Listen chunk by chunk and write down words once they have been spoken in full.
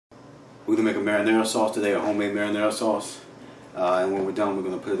We're going to make a marinara sauce today, a homemade marinara sauce. And when we're done, we're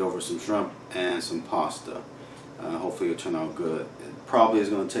going to put it over some shrimp and some pasta. Hopefully it'll turn out good. It probably is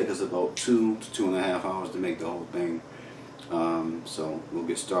going to take us about 2 to 2.5 hours to make the whole thing. So we'll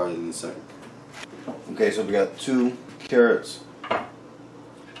get started in a second. Okay, so we got 2 carrots,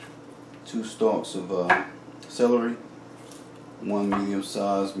 2 stalks of celery, 1 medium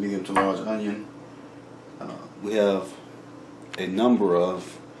to large onion. We have a number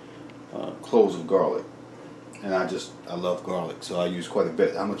of cloves of garlic, and I love garlic, so I use quite a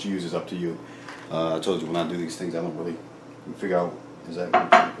bit. How much you use is up to you. I told you when I do these things, I don't really figure out exactly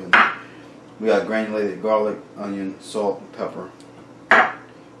what you put in. We got granulated garlic, onion, salt, and pepper.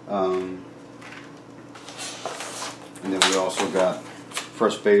 And then we also got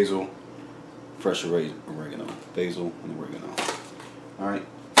fresh basil, fresh oregano, basil and oregano. Alright.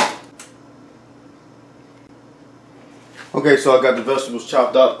 Okay, so I got the vegetables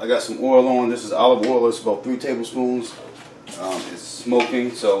chopped up. I got some oil on. This is olive oil. It's about 3 tablespoons. It's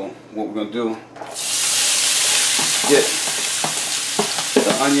smoking, so what we're going to do, get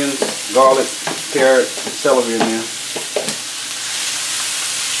the onions, garlic, carrot, and celery in there.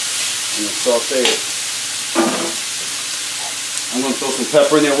 And saute it. I'm going to throw some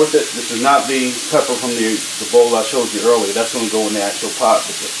pepper in there with it. This is not the pepper from the bowl I showed you earlier. That's going to go in the actual pot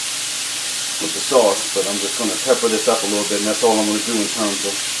with the sauce. But I'm just going to pepper this up a little bit, and that's all I'm going to do in terms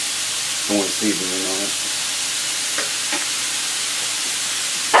of throwing seasoning on it.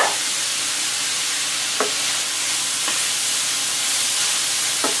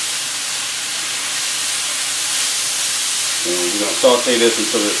 And we're going to saute this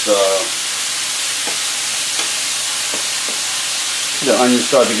until it's the onions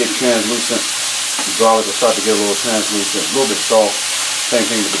start to get translucent. The garlic will start to get a little translucent, a little bit soft. Same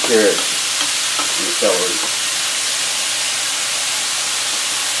thing with the carrot and the celery.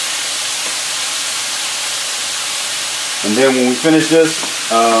 And then when we finish this,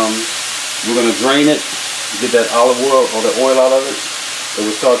 we're going to drain it, get that olive oil or the oil out of it. So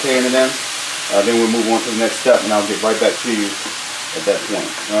we're sauteing it in. Then we'll move on to the next step, and I'll get right back to you at that point.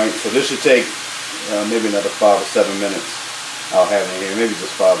 Alright, so this should take maybe another 5 or 7 minutes. I'll have it in here, maybe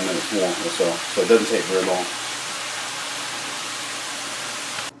just 5 minutes more or so. So it doesn't take very long.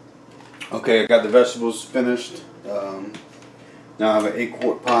 Okay, I got the vegetables finished. Now I have an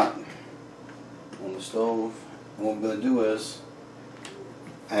 8-quart pot on the stove. And what I'm going to do is,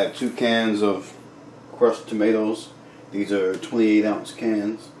 I have 2 cans of crushed tomatoes. These are 28-ounce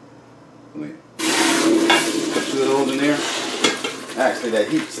cans. Let me put 2 of those in there. Actually, that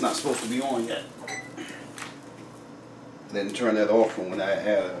heat's not supposed to be on yet. I didn't turn that off from when I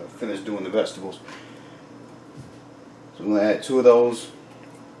finished doing the vegetables. So I'm going to add 2 of those.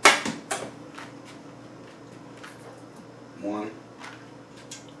 1,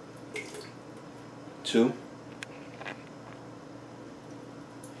 2.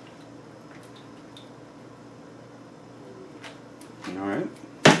 Alright.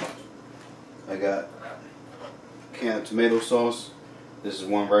 I got a can of tomato sauce. This is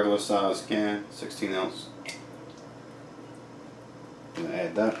 1 regular size can, 16 ounce. I'm going to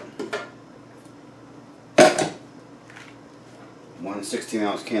add that. 1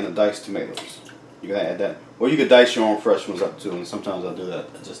 16-ounce can of diced tomatoes. You're going to add that. Or you could dice your own fresh ones up too, and sometimes I'll do that.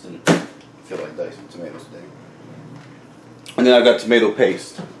 I just didn't feel like dicing tomatoes today. And then I got tomato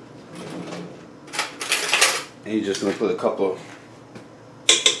paste. And you're just going to put a couple of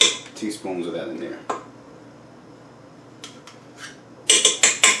teaspoons of that in there.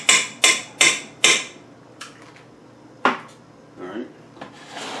 Alright.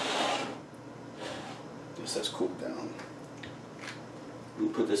 Guess that's cooled down. We'll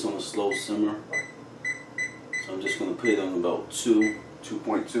put this on a slow simmer. So I'm just going to put it on about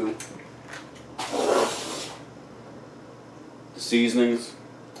 2.2. The seasonings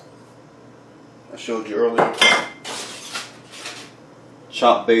I showed you earlier.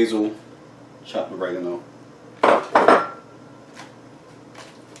 Chopped basil, chopped oregano. Get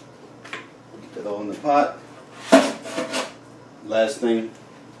that all in the pot. Last thing,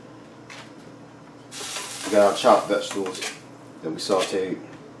 we got our chopped vegetables that we sauteed.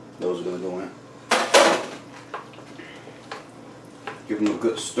 Those are going to go in. Give them a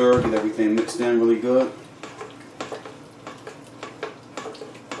good stir, get everything mixed in really good.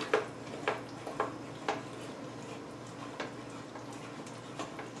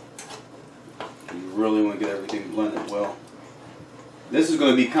 You really want to get everything blended well. This is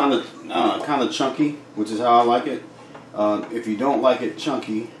going to be kind of chunky, which is how I like it. If you don't like it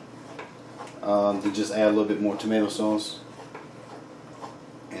chunky, then just add a little bit more tomato sauce,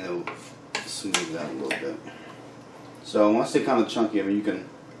 and it'll smooth it out a little bit. So once they're kind of chunky, I mean, you can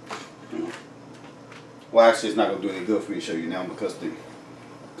Well, actually, it's not going to do any good for me to show you now because the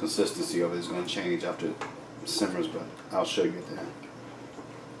consistency of it is going to change after it simmers, but I'll show you at the end.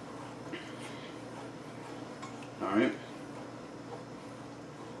 Alright.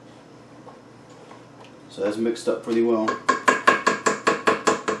 So that's mixed up pretty well.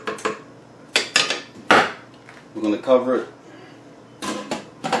 We're going to cover it.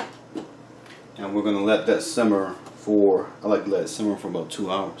 And we're going to let that simmer for, I like to let it simmer for about 2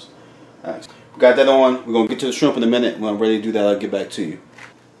 hours. Alright. We got that on. We're going to get to the shrimp in a minute. When I'm ready to do that, I'll get back to you.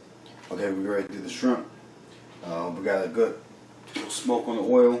 Okay, we're ready to do the shrimp. We got a good smoke on the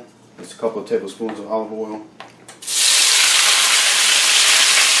oil. Just a couple of tablespoons of olive oil. The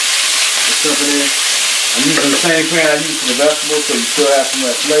shrimp in there. I'm using the same pan I used for the vegetables, so you still have some of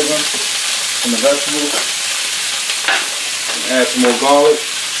that flavor from the vegetables. Add some more garlic.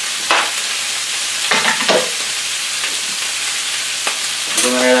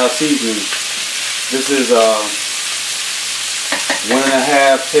 We're going to add our seasoning. This is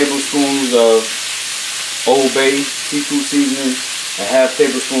 1.5 tablespoons of Old Bay seafood seasoning, a half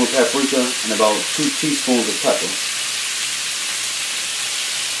tablespoon of paprika, and about 2 teaspoons of pepper.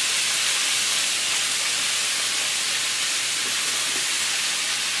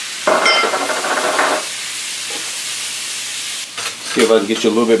 See if I can get you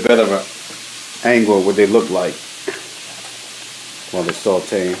a little bit better of an angle of what they look like while they're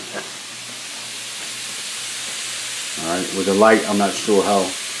sauteing. Alright, with the light, I'm not sure how.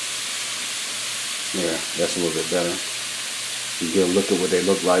 Yeah, that's a little bit better. You get a look at what they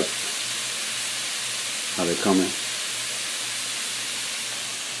look like, how they're coming.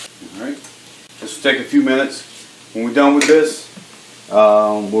 Alright, this will take a few minutes. When we're done with this,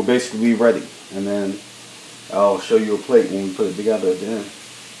 we'll basically be ready. And then I'll show you a plate when we put it together at the end.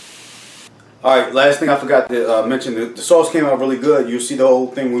 Alright, last thing I forgot to mention, the sauce came out really good. You'll see the whole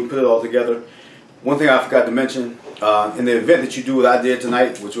thing when we put it all together. One thing I forgot to mention, in the event that you do what I did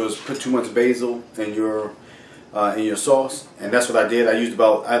tonight, which was put too much basil in your sauce, and that's what I did. I used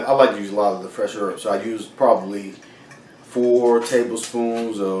about, I like to use a lot of the fresh herbs, so I used probably 4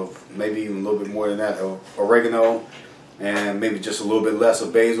 tablespoons of, maybe even a little bit more than that, of oregano, and maybe just a little bit less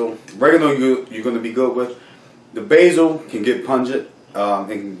of basil. Oregano you're going to be good with. The basil can get pungent and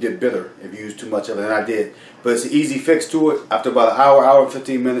can get bitter if you use too much of it, and I did. But it's an easy fix to it. After about an hour and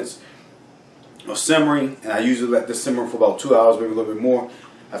 15 minutes of simmering, and I usually let this simmer for about 2 hours, maybe a little bit more.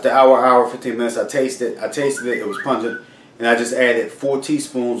 After an hour 15 minutes, I tasted it, it was pungent, and I just added 4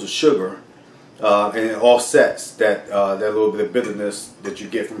 teaspoons of sugar, and it offsets that little bit of bitterness that you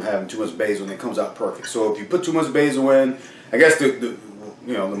get from having too much basil, and it comes out perfect. So if you put too much basil in, I guess the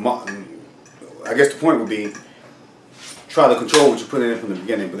point would be try to control what you put in from the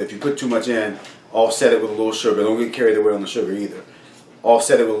beginning. But if you put too much in, offset it with a little sugar. Don't get carried away on the sugar either.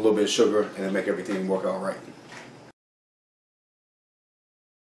 Offset it with a little bit of sugar, and it'll make everything work out right.